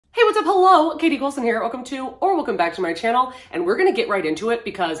what's up? Hello, Katie Colson here. Welcome back to my channel. And we're gonna get right into it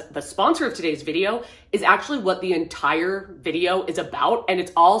because the sponsor of today's video is actually what the entire video is about. And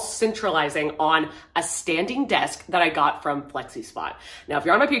it's all centralizing on a standing desk that I got from FlexiSpot. Now, if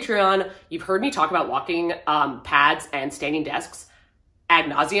you're on my Patreon, you've heard me talk about walking pads and standing desks ad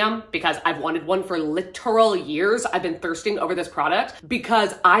nauseum because I've wanted one for literal years. I've been thirsting over this product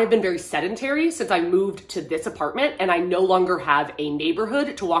because I've been very sedentary since I moved to this apartment and I no longer have a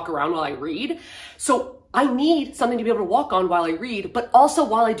neighborhood to walk around while I read. So I need something to be able to walk on while I read, but also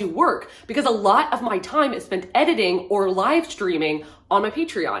while I do work, because a lot of my time is spent editing or live streaming on my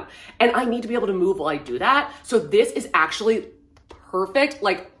Patreon. And I need to be able to move while I do that. So this is actually perfect.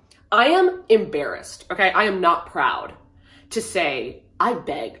 Like, I am embarrassed, okay? I am not proud to say I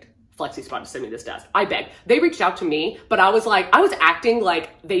begged FlexiSpot to send me this desk. I begged. They reached out to me, but I was acting like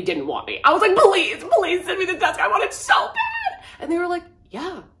they didn't want me. I was like, please send me the desk. I want it so bad. And they were like,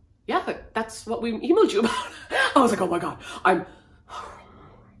 yeah, that's what we emailed you about. I was like, oh my God,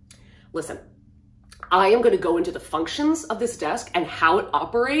 listen, I am going to go into the functions of this desk and how it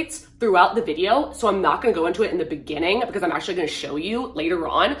operates throughout the video. So I'm not going to go into it in the beginning because I'm actually going to show you later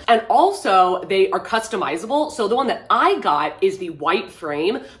on. And also they are customizable. So the one that I got is the white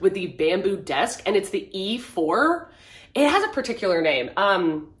frame with the bamboo desk, and it's the E4. It has a particular name.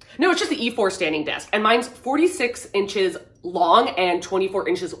 No, it's just the E4 standing desk, and mine's 46 inches long and 24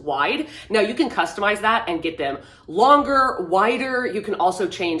 inches wide. Now you can customize that and get them longer, wider. You can also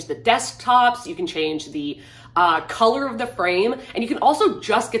change the desktops. You can change the color of the frame, and you can also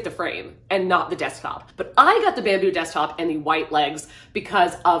just get the frame and not the desktop. But I got the bamboo desktop and the white legs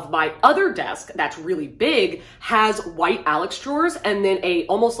because of my other desk that's really big, has white Alex drawers and then a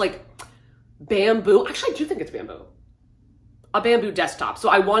almost like bamboo. Actually, I do think it's bamboo. A bamboo desktop. So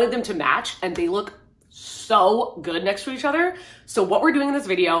I wanted them to match, and they look so good next to each other. So what we're doing in this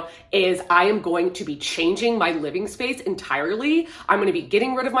video is I am going to be changing my living space entirely. I'm going to be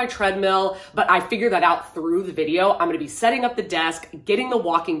getting rid of my treadmill, but I figured that out through the video. I'm going to be setting up the desk, getting the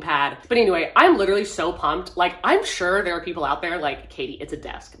walking pad. But anyway, I'm literally so pumped. Like, I'm sure there are people out there like, Katie, it's a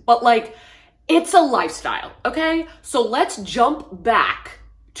desk, but like, it's a lifestyle. Okay. So let's jump back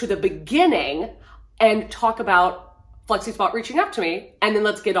to the beginning and talk about FlexiSpot reaching out to me, and then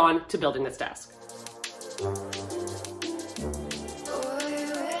let's get on to building this desk.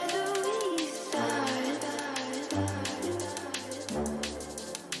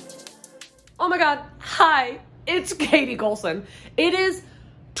 Oh my God, hi, it's Katie Colson. It is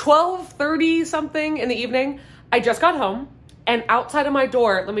 12:30 something in the evening. I just got home, and outside of my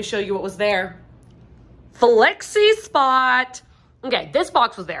door, let me show you what was there. FlexiSpot. Okay, this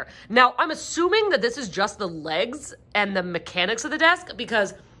box was there. Now, I'm assuming that this is just the legs and the mechanics of the desk,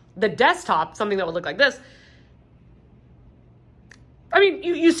 because the desktop, something that would look like this, I mean,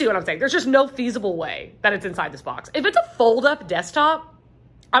 you see what I'm saying. There's just no feasible way that it's inside this box. If it's a fold-up desktop,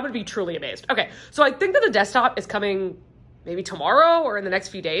 I would be truly amazed. Okay, so I think that the desktop is coming maybe tomorrow or in the next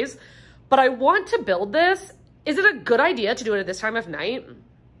few days, but I want to build this. Is it a good idea to do it at this time of night?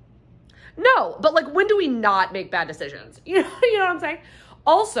 No, but like, when do we not make bad decisions? You know what I'm saying?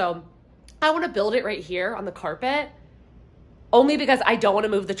 Also, I want to build it right here on the carpet, only because I don't want to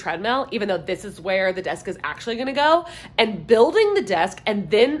move the treadmill, even though this is where the desk is actually going to go. And building the desk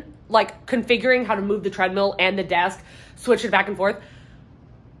and then like configuring how to move the treadmill and the desk, switch it back and forth,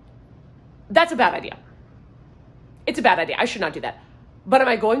 that's a bad idea. It's a bad idea. I should not do that. But am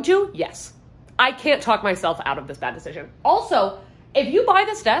I going to? Yes. I can't talk myself out of this bad decision. Also, if you buy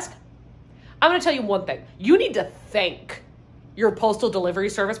this desk, I'm going to tell you one thing. You need to thank your postal delivery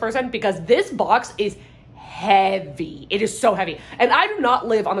service person, because this box is heavy. It is so heavy. And I do not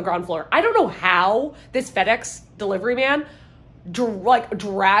live on the ground floor. I don't know how this FedEx delivery man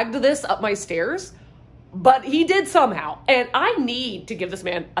dragged this up my stairs, but he did somehow. And I need to give this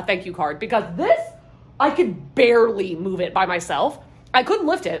man a thank you card, because this, I could barely move it by myself. I couldn't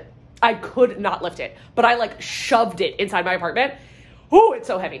lift it. I could not lift it, but I like shoved it inside my apartment. Ooh, it's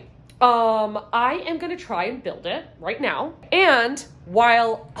so heavy. I am going to try and build it right now. And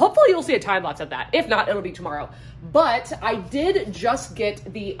while hopefully you'll see a time lapse of that, if not, it'll be tomorrow. But I did just get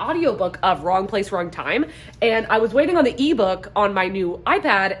the audiobook of Wrong Place, Wrong Time. And I was waiting on the ebook on my new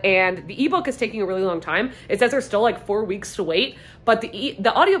iPad, and the ebook is taking a really long time. It says there's still like 4 weeks to wait, but the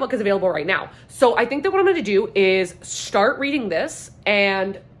audiobook is available right now. So I think that what I'm going to do is start reading this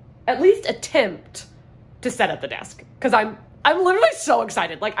and at least attempt to set up the desk, because I'm literally so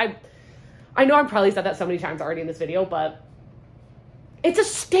excited. Like, I know I've probably said that so many times already in this video, but it's a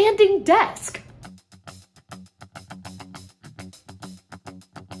standing desk.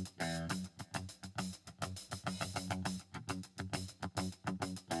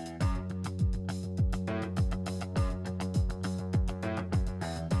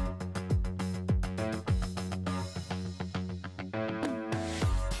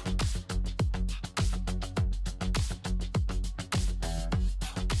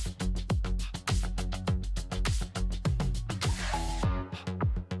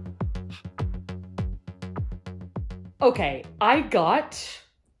 Okay, I got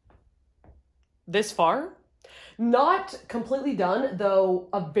this far. Not completely done, though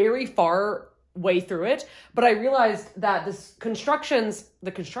a very far way through it, but I realized that the instructions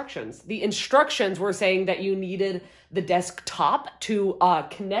were saying that you needed the desktop to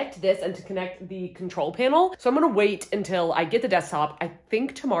connect this and to connect the control panel. So I'm gonna wait until I get the desktop. I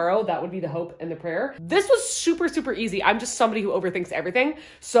think tomorrow, that would be the hope and the prayer. This was super, super easy. I'm just somebody who overthinks everything.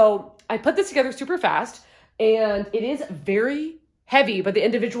 So I put this together super fast, and it is very heavy, but the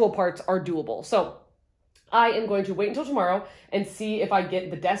individual parts are doable. So I am going to wait until tomorrow and see if I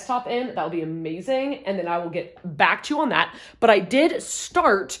get the desktop in. That'll be amazing. And then I will get back to you on that. But I did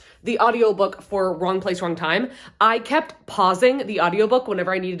start the audiobook for Wrong Place, Wrong Time. I kept pausing the audiobook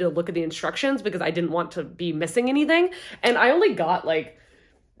whenever I needed to look at the instructions because I didn't want to be missing anything. And I only got like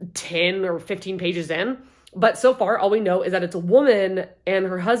 10 or 15 pages in. But so far, all we know is that it's a woman and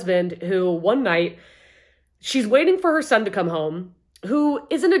her husband who one night, she's waiting for her son to come home, who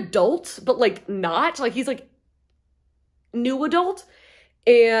is an adult, but like not, like he's like new adult.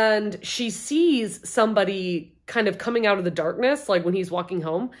 And she sees somebody kind of coming out of the darkness, like when he's walking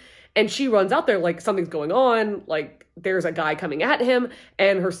home, and she runs out there like something's going on, like there's a guy coming at him,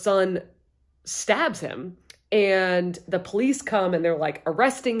 and her son stabs him. And the police come and they're like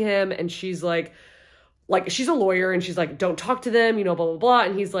arresting him, and she's like she's a lawyer, and she's like, don't talk to them, you know, blah, blah, blah.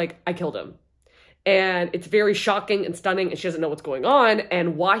 And he's like, I killed him. And it's very shocking and stunning, and she doesn't know what's going on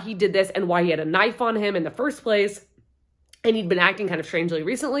and why he did this and why he had a knife on him in the first place. And he'd been acting kind of strangely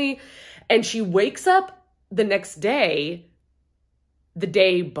recently. And she wakes up the next day, the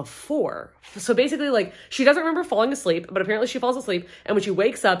day before. So basically, like, she doesn't remember falling asleep, but apparently she falls asleep. And when she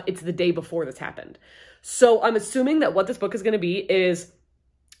wakes up, it's the day before this happened. So I'm assuming that what this book is going to be is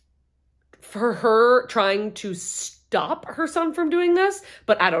for her trying to stop her son from doing this,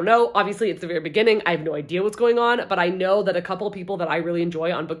 but I don't know. Obviously, it's the very beginning. I have no idea what's going on, but I know that a couple of people that I really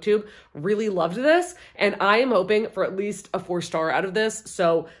enjoy on BookTube really loved this, and I am hoping for at least a 4-star out of this.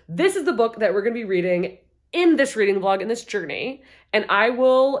 So this is the book that we're going to be reading in this reading vlog, in this journey, and I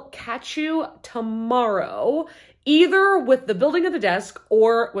will catch you tomorrow, either with the building of the desk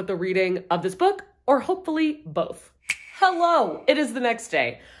or with the reading of this book, or hopefully both. Hello, it is the next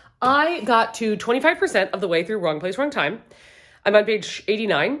day. I got to 25% of the way through Wrong Place, Wrong Time. I'm on page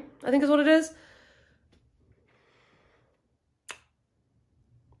 89, I think is what it is.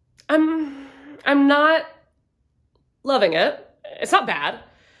 I'm not loving it. It's not bad,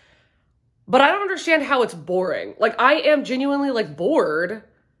 but I don't understand how it's boring. Like, I am genuinely like bored,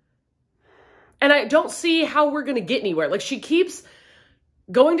 and I don't see how we're gonna get anywhere. Like, she keeps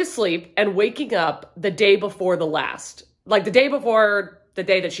going to sleep and waking up the day before the last, like the day before the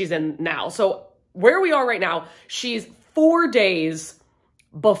day that she's in now. So where we are right now, she's 4 days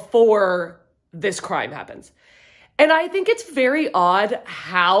before this crime happens. And I think it's very odd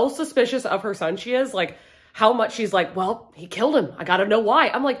how suspicious of her son she is. Like, how much she's like, well, he killed him. I gotta know why.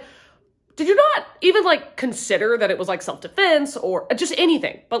 I'm like, did you not even like consider that it was like self-defense or just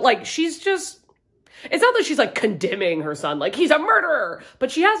anything? But like, she's just, it's not that she's like condemning her son, like he's a murderer,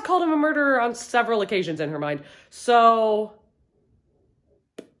 but she has called him a murderer on several occasions in her mind. So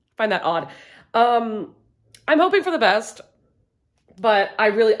find that odd. I'm hoping for the best, but I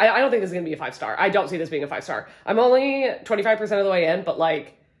don't think this is gonna be a 5-star. I don't see this being a 5-star. I'm only 25% of the way in, but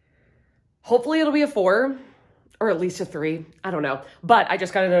like, hopefully it'll be a 4 or at least a 3. I don't know. But I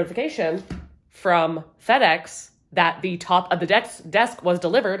just got a notification from FedEx that the top of the desk was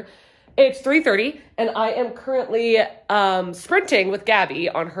delivered. It's 3:30, and I am currently sprinting with Gabby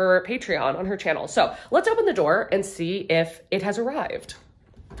on her Patreon, on her channel. So let's open the door and see if it has arrived.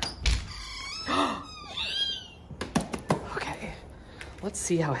 Okay, let's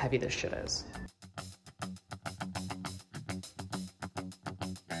see how heavy this shit is.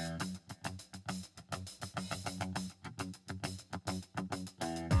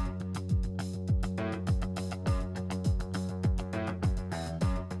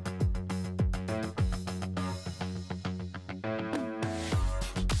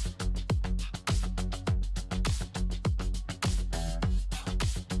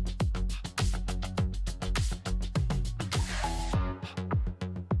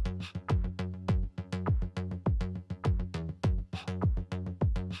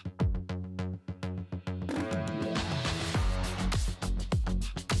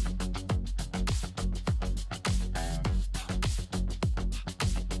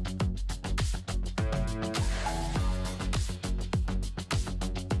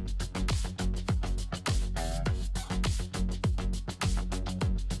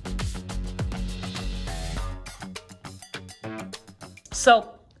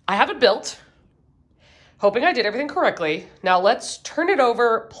 So I have it built. hoping I did everything correctly. Now let's turn it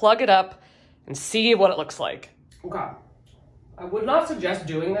over, plug it up, and see what it looks like. Okay. I would not suggest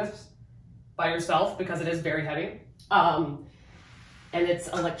doing this by yourself because it is very heavy. And it's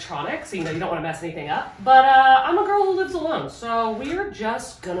electronic, so you know you don't want to mess anything up. But I'm a girl who lives alone, so we're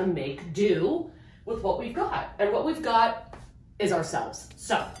just gonna make do with what we've got. And what we've got is ourselves.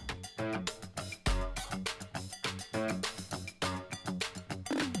 So.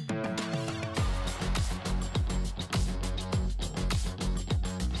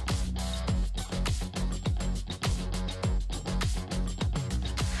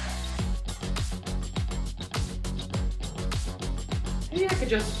 Maybe I could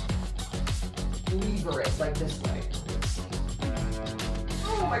just lever it like this way.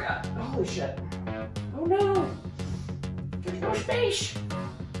 Oh my god. Holy shit. Oh no. There's no space.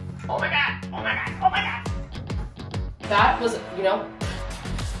 Oh my god. Oh my god. Oh my god. That was, you know,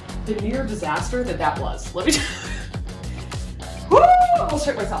 the near disaster that was. Let me Woo! I'll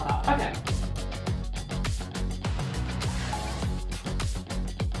check myself out. Okay.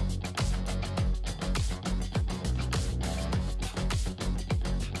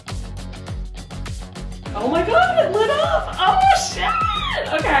 Oh my god, it lit up! Oh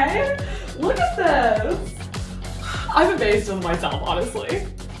shit! Okay, look at this. I'm amazed with myself, honestly.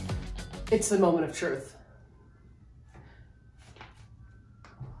 It's the moment of truth.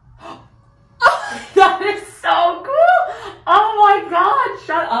 Oh, that is so cool! Oh my god,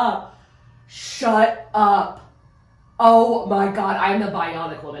 shut up. Shut up. Oh my god, I am the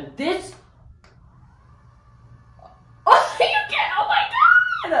bionic woman. This... Oh, you can't, oh my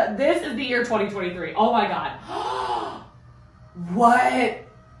god! This is the year 2023. Oh my god. What?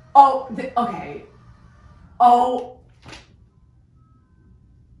 Oh, okay. Oh.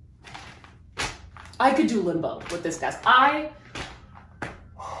 I could do limbo with this desk. I'm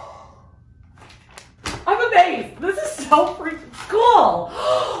amazed. This is so freaking cool.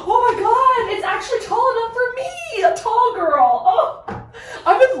 Oh my god, it's actually tall enough for me, a tall girl. Oh,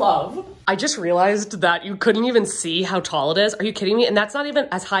 I'm in love. I just realized that you couldn't even see how tall it is. Are you kidding me? And that's not even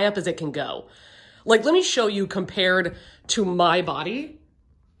as high up as it can go. Like, let me show you compared to my body.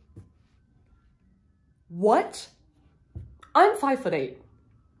 What? I'm 5'8".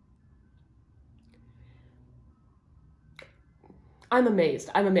 I'm amazed.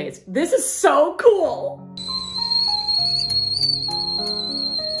 I'm amazed. This is so cool.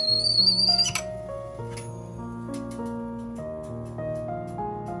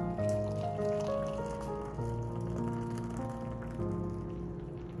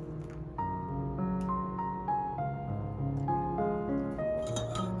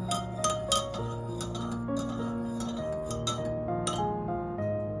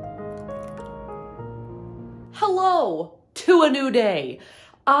 Hello to a new day.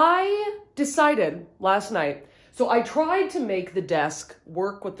 I decided last night, so I tried to make the desk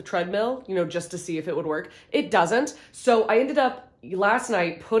work with the treadmill, you know, just to see if it would work. It doesn't. So I ended up last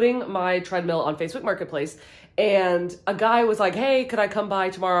night putting my treadmill on Facebook Marketplace, and a guy was like, hey, could I come by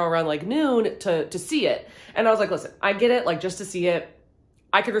tomorrow around like noon to see it? And I was like, listen, I get it, like just to see it.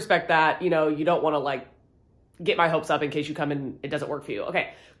 I could respect that. You know, you don't want to like get my hopes up in case you come and it doesn't work for you.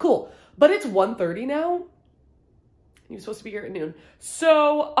 Okay, cool. But it's 1:30 now. He was supposed to be here at noon.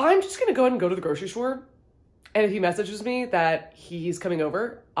 So I'm just gonna go ahead and go to the grocery store. And if he messages me that he's coming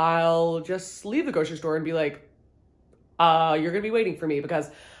over, I'll just leave the grocery store and be like, you're gonna be waiting for me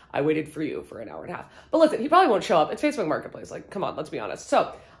because I waited for you for an hour and a half. But listen, he probably won't show up. It's Facebook Marketplace. Like, come on, let's be honest.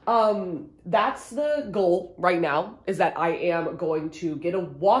 So that's the goal right now, is that I am going to get a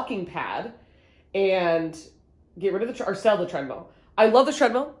walking pad and get rid of or sell the treadmill. I love the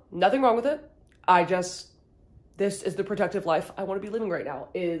treadmill. Nothing wrong with it. This is the productive life I want to be living right now,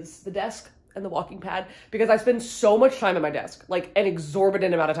 is the desk and the walking pad, because I spend so much time at my desk, like an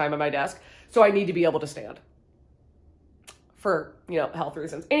exorbitant amount of time at my desk. So I need to be able to stand for, you know, health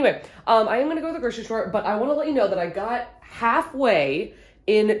reasons. Anyway, I am going to go to the grocery store, but I want to let you know that I got halfway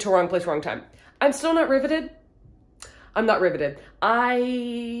into Wrong Place, Wrong Time. I'm still not riveted. I'm not riveted.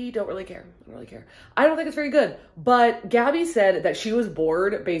 I don't really care. I don't really care. I don't think it's very good, but Gabby said that she was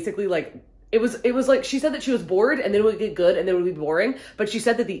bored, basically like, it was like, she said that she was bored and then it would get good and then it would be boring. But she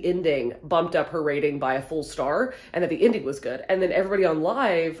said that the ending bumped up her rating by a full star and that the ending was good. And then everybody on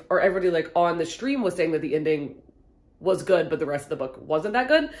live, or everybody like on the stream, was saying that the ending was good, but the rest of the book wasn't that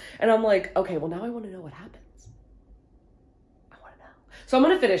good. And I'm like, okay, well now I want to know what happens. I want to know. So I'm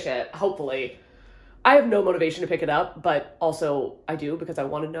going to finish it, hopefully. I have no motivation to pick it up, but also I do because I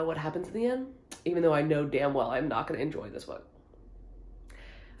want to know what happens in the end, even though I know damn well I'm not going to enjoy this book.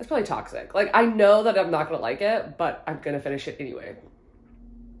 That's probably toxic. Like, I know that I'm not going to like it, but I'm going to finish it anyway.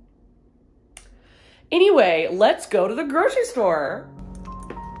 Anyway, let's go to the grocery store.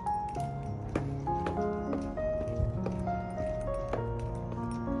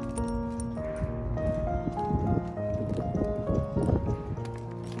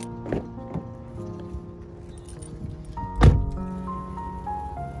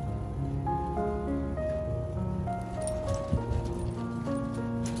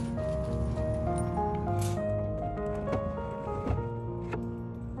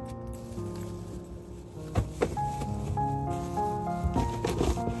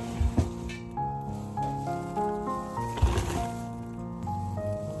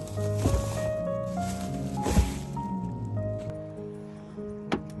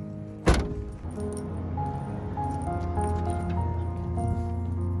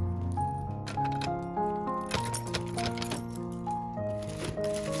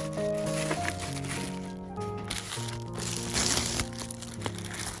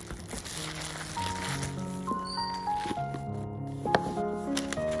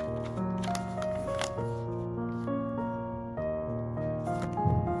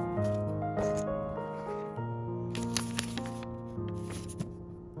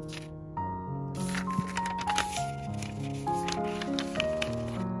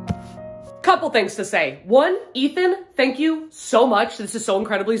 Couple things to say. One, Ethan, thank you so much. This is so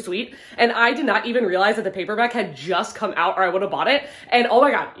incredibly sweet. And I did not even realize that the paperback had just come out or I would have bought it. And oh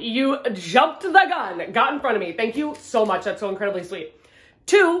my God, you jumped the gun, got in front of me. Thank you so much. That's so incredibly sweet.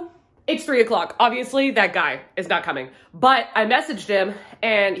 Two, it's 3 o'clock. Obviously that guy is not coming, but I messaged him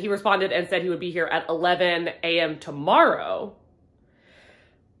and he responded and said he would be here at 11 a.m. tomorrow,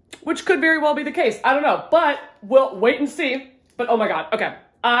 which could very well be the case. I don't know, but we'll wait and see. But oh my God. Okay.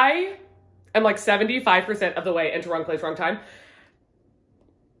 I'm like 75% of the way into Wrong Place, Wrong Time.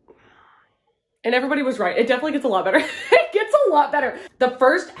 And everybody was right. It definitely gets a lot better. It gets a lot better. The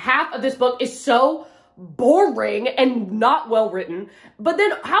first half of this book is so boring and not well written. But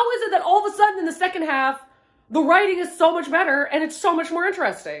then how is it that all of a sudden in the second half, the writing is so much better and it's so much more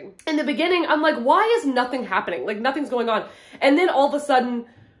interesting? In the beginning, I'm like, why is nothing happening? Like nothing's going on. And then all of a sudden,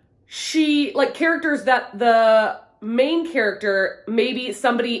 characters that the main character, maybe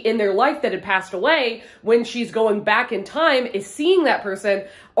somebody in their life that had passed away, when she's going back in time, is seeing that person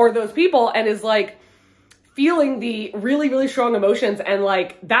or those people and is like feeling the really, really strong emotions. And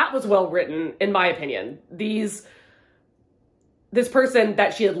like, that was well written, in my opinion. This person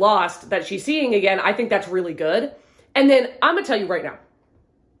that she had lost, that she's seeing again, I think that's really good. And then I'm gonna tell you right now,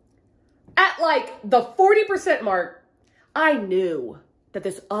 at like the 40% mark, I knew that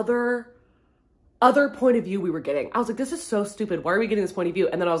this other point of view we were getting. I was like, this is so stupid. Why are we getting this point of view?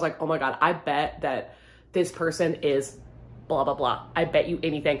 And then I was like, oh my God, I bet that this person is blah, blah, blah. I bet you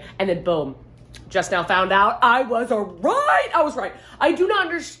anything. And then boom, just now found out I was right. I was right. I do not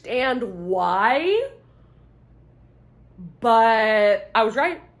understand why, but I was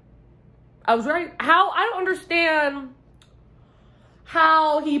right. I was right. How? I don't understand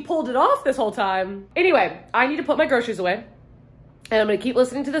how he pulled it off this whole time. Anyway, I need to put my groceries away and I'm going to keep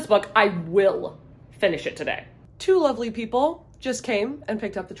listening to this book. I will finish it today. 2 lovely people just came and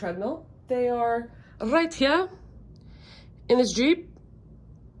picked up the treadmill. They are right here in this Jeep.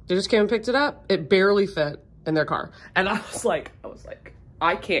 They just came and picked it up. It barely fit in their car. And I was like,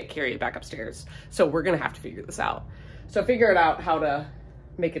 I can't carry it back upstairs. So we're gonna have to figure this out. So figure it out how to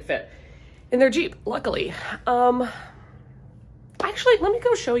make it fit in their Jeep, luckily. Actually, let me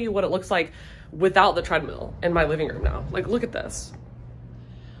go show you what it looks like without the treadmill in my living room now. Like, look at this.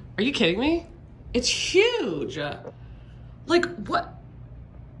 Are you kidding me? It's huge. Like, what?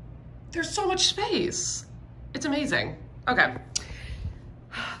 There's so much space. It's amazing. Okay.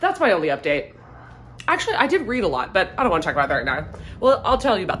 That's my only update. Actually, I did read a lot, but I don't want to talk about that right now. Well, I'll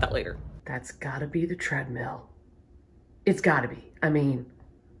tell you about that later. That's gotta be the treadmill. It's gotta be. I mean,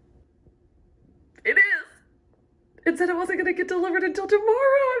 it is. It said it wasn't gonna get delivered until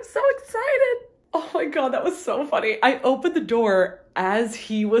tomorrow. I'm so excited. Oh my God, that was so funny. I opened the door as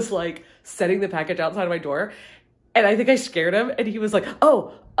he was like setting the package outside of my door. And I think I scared him and he was like,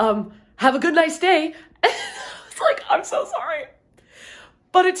 oh, have a good nice day. And I was like, I'm so sorry.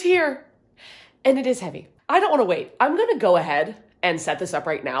 But it's here and it is heavy. I don't want to wait. I'm going to go ahead and set this up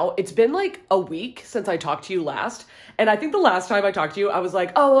right now. It's been like a week since I talked to you last. And I think the last time I talked to you, I was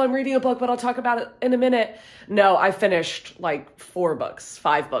like, oh, I'm reading a book, but I'll talk about it in a minute. No, I finished like 4 books,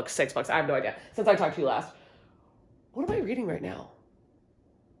 5 books, 6 books. I have no idea since I talked to you last. What am I reading right now?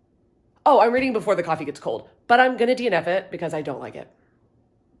 Oh, I'm reading Before the Coffee Gets Cold, but I'm going to DNF it because I don't like it.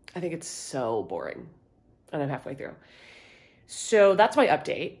 I think it's so boring and I'm halfway through. So that's my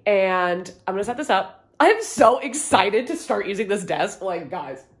update and I'm going to set this up. I'm so excited to start using this desk. Like,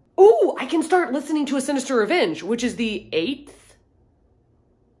 guys, Oh, I can start listening to A Sinister Revenge, which is the 8th.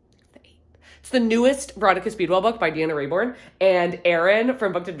 It's the newest Veronica Speedwell book by Deanna Raybourn. And Erin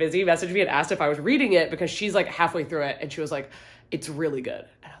from Booked and Busy messaged me and asked if I was reading it because she's like halfway through it. And she was like, it's really good.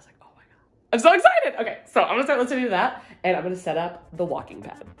 And I was like, oh my God. I'm so excited. Okay, so I'm gonna start listening to that and I'm gonna set up the walking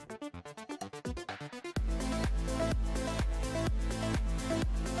pad.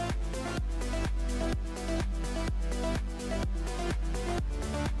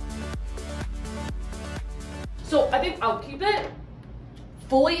 So I think I'll keep it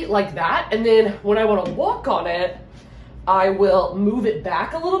fully like that. And then when I want to walk on it, I will move it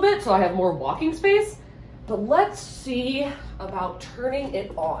back a little bit so I have more walking space. But let's see about turning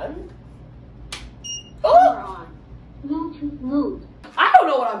it on. Oh! Move. I don't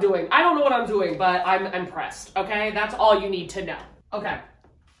know what I'm doing. I don't know what I'm doing, but I'm impressed, okay? That's all you need to know. Okay.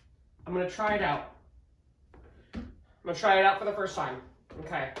 I'm gonna try it out. I'm gonna try it out for the first time.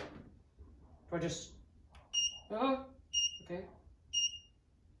 Okay. Do I just... Oh, okay.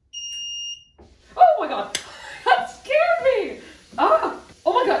 Oh my God, that scared me. Oh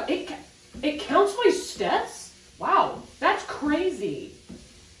my God, it counts my steps? Wow, that's crazy.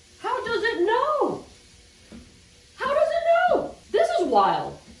 How does it know? How does it know? This is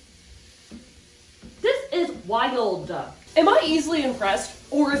wild. This is wild. Am I easily impressed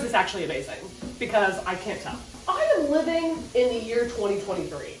or is this actually amazing? Because I can't tell. I am living in the year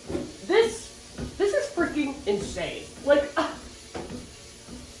 2023. This is freaking insane. Like,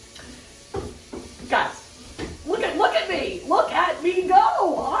 guys, look at me. Look at me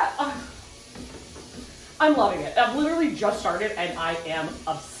go. I'm loving it. I've literally just started and I am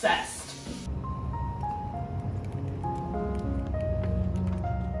obsessed.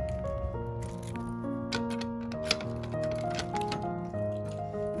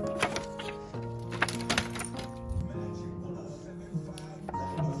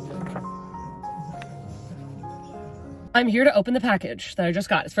 I'm here to open the package that I just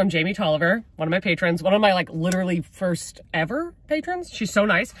got. It's from Jamie Tolliver, one of my patrons, one of my like literally first ever patrons. She's so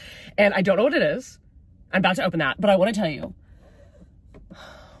nice. And I don't know what it is. I'm about to open that, but I want to tell you,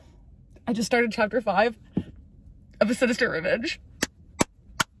 I just started chapter 5 of A Sinister Revenge.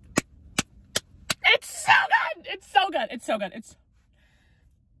 It's so good. It's so good. It's so good. It's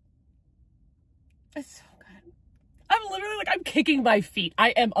so good. I'm literally like, I'm kicking my feet.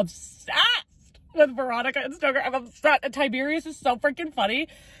 I am obsessed with Veronica and Stoker. I'm obsessed. And Tiberius is so freaking funny.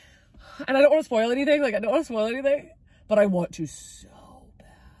 And I don't want to spoil anything. Like, I don't want to spoil anything. But I want to so bad.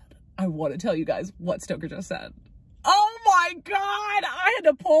 I want to tell you guys what Stoker just said. Oh my God. I had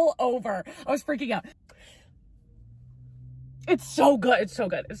to pull over. I was freaking out. It's so good. It's so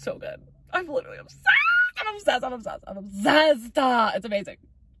good. It's so good. I'm literally obsessed. I'm obsessed. I'm obsessed. I'm obsessed. It's amazing.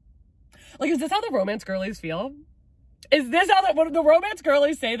 Like, is this how the romance girlies feel? Is this how when the romance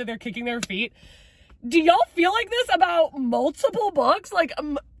girlies say that they're kicking their feet? Do y'all feel like this about multiple books? Like,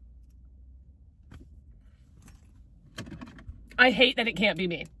 I hate that it can't be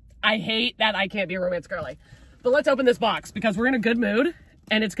me. I hate that I can't be a romance girly. But let's open this box because we're in a good mood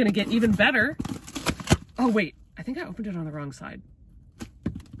and it's going to get even better. Oh, wait. I think I opened it on the wrong side.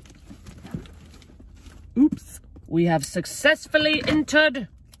 Oops. We have successfully entered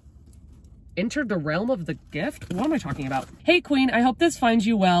the realm of the gift? What am I talking about? Hey Queen, I hope this finds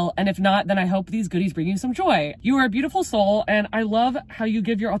you well, and if not, then I hope these goodies bring you some joy. You are a beautiful soul, and I love how you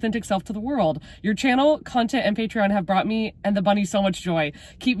give your authentic self to the world. Your channel, content, and Patreon have brought me and the bunnies so much joy.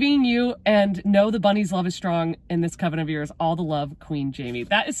 Keep being you, and know the bunnies' love is strong in this coven of yours. All the love, Queen Jamie.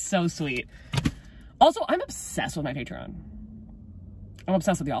 That is so sweet. Also, I'm obsessed with my Patreon. I'm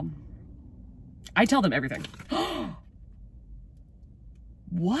obsessed with y'all. I tell them everything.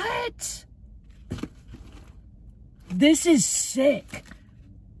 What? This is sick.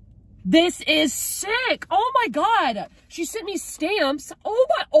 This is sick. Oh my God. She sent me stamps. Oh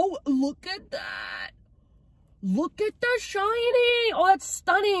my, oh, look at that. Look at the shiny. Oh, that's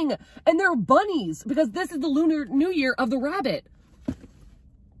stunning. And they're bunnies because this is the Lunar New Year of the rabbit.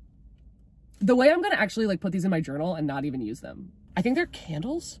 The way I'm going to actually like put these in my journal and not even use them. I think they're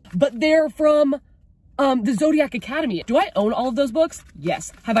candles, but they're from the Zodiac Academy. Do I own all of those books?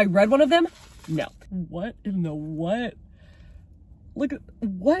 Yes. Have I read one of them? No. What in the what? Look at,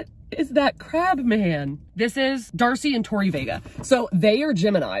 what is that crab man? This is Darcy and Tori Vega. So they are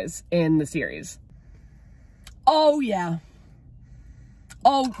Geminis in the series. Oh yeah.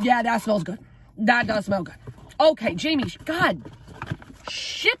 Oh yeah, that smells good. That does smell good. Okay, Jamie, God.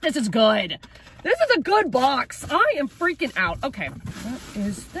 Shit, this is good. This is a good box. I am freaking out. Okay, what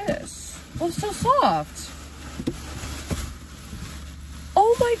is this? Oh, it's so soft.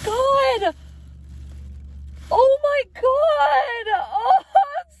 Oh my God. Oh my God. Oh,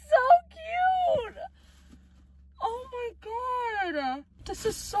 it's so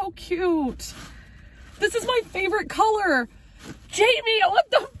This is so cute. This is my favorite color. Jamie, what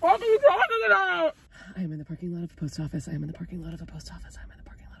the fuck are you talking about? I am in the parking lot of a post office. I am in the parking lot of a post office. I'm in the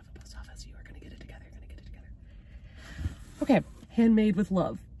parking lot of a post office. You are gonna get it together. You're gonna get it together. Okay, Handmade with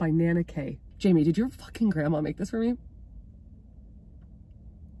Love by Nana K. Jamie, did your fucking grandma make this for me?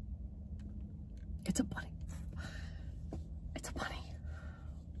 It's a bunny. It's a bunny.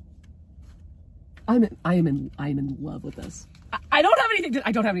 I am in love with this. I don't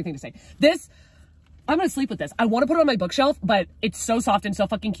have anything to say. This, I'm gonna sleep with this. I want to put it on my bookshelf, but it's so soft and so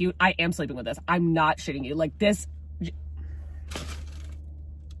fucking cute. I am sleeping with this. I'm not shitting you. Like this.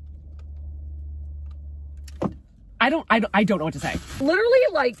 I don't know what to say. Literally,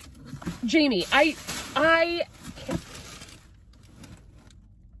 like, Jamie, I can't.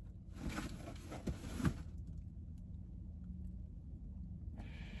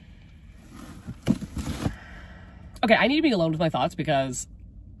 Okay, I need to be alone with my thoughts because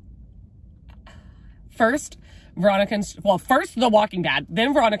first The Walking Dead,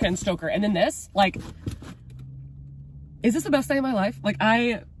 then Veronica and Stoker, and then this. Like, is this the best day of my life? Like,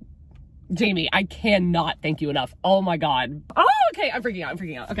 Jamie, I cannot thank you enough. Oh my God. Oh, okay, I'm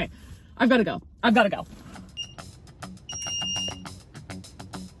freaking out. Okay, I've got to go.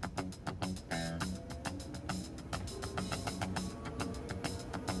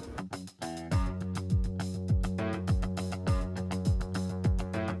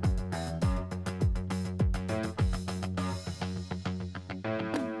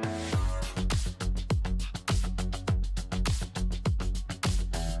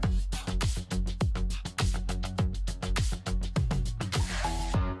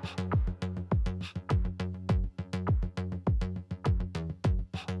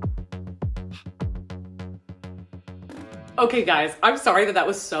 Okay guys, I'm sorry that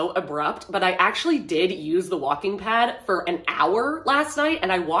was so abrupt, but I actually did use the walking pad for an hour last night,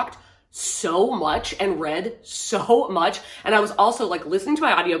 and I walked so much and read so much, and I was also like listening to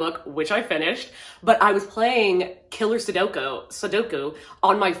my audiobook, which I finished, but I was playing Killer Sudoku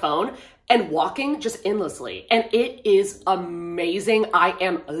on my phone and walking just endlessly, and it is amazing. I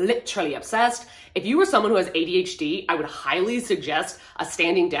am literally obsessed. If you are someone who has ADHD, I would highly suggest a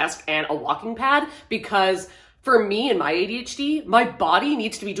standing desk and a walking pad, because for me and my ADHD, my body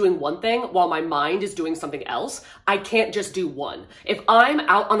needs to be doing one thing while my mind is doing something else. I can't just do one. If I'm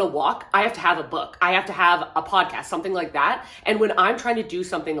out on a walk, I have to have a book. I have to have a podcast, something like that. And when I'm trying to do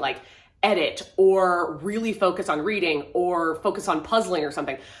something like edit or really focus on reading or focus on puzzling or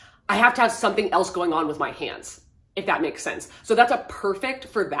something, I have to have something else going on with my hands, if that makes sense. So that's a perfect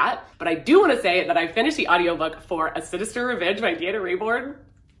for that. But I do want to say that I finished the audiobook for A Sinister Revenge by Deanna Raybourn.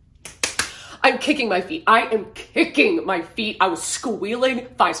 I'm kicking my feet. I am kicking my feet. I was squealing.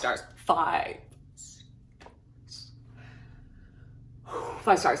 5 stars. 5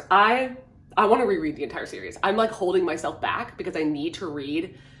 stars. I want to reread the entire series. I'm like holding myself back because I need to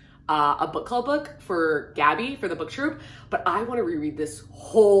read a book club book for Gabby for the book troop, but I want to reread this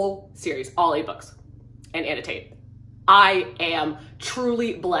whole series, all 8 books, and annotate. I am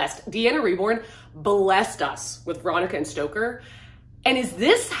truly blessed. Deanna Raybourn blessed us with Veronica and Stoker. And is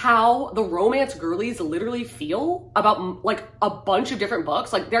this how the romance girlies literally feel about like a bunch of different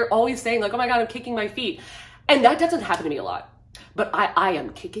books? Like they're always saying like, oh my God, I'm kicking my feet. And that doesn't happen to me a lot, but I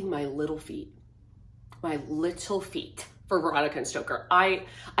am kicking my little feet for Veronica and Stoker. I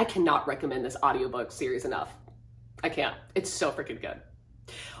cannot recommend this audiobook series enough. I can't. It's so freaking good.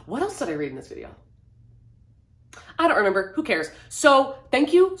 What else did I read in this video? I don't remember. Who cares? So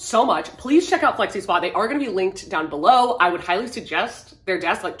thank you so much. Please check out FlexiSpot. They are going to be linked down below. I would highly suggest their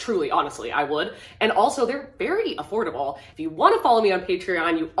desk, like truly, honestly, I would. And also they're very affordable. If you want to follow me on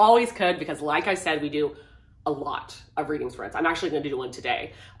Patreon, you always could, because like I said, we do a lot of reading sprints. I'm actually going to do one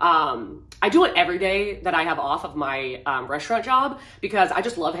today. I do it every day that I have off of my restaurant job, because I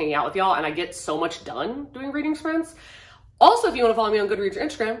just love hanging out with y'all and I get so much done doing reading sprints. Also, if you want to follow me on Goodreads or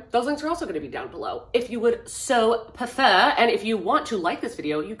Instagram, those links are also going to be down below if you would so prefer. And if you want to like this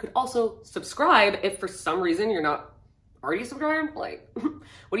video, you could also subscribe if for some reason you're not already subscribed. Like, what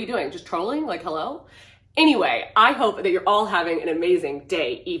are you doing? Just trolling? Like, hello? Anyway, I hope that you're all having an amazing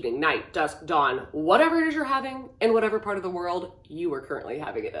day, evening, night, dusk, dawn, whatever it is you're having in whatever part of the world you are currently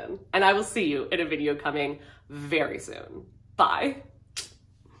having it in. And I will see you in a video coming very soon. Bye.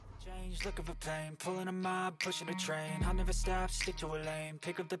 Looking for pain, pulling a mob, pushing a train. I'll never stop, stick to a lane.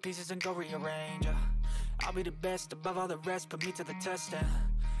 Pick up the pieces and go rearrange. I'll be the best above all the rest, put me to the test.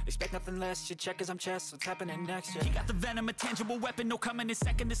 Expect nothing less, you check as I'm chess. What's happening next? He got the venom, a tangible weapon, no coming in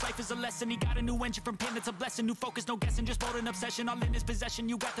second. This life is a lesson. He got a new engine from pain, it's a blessing. New focus, no guessing, just bold an obsession. All in his possession,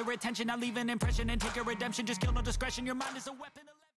 you got their attention. I'll leave an impression and take a redemption. Just kill, no discretion. Your mind is a weapon.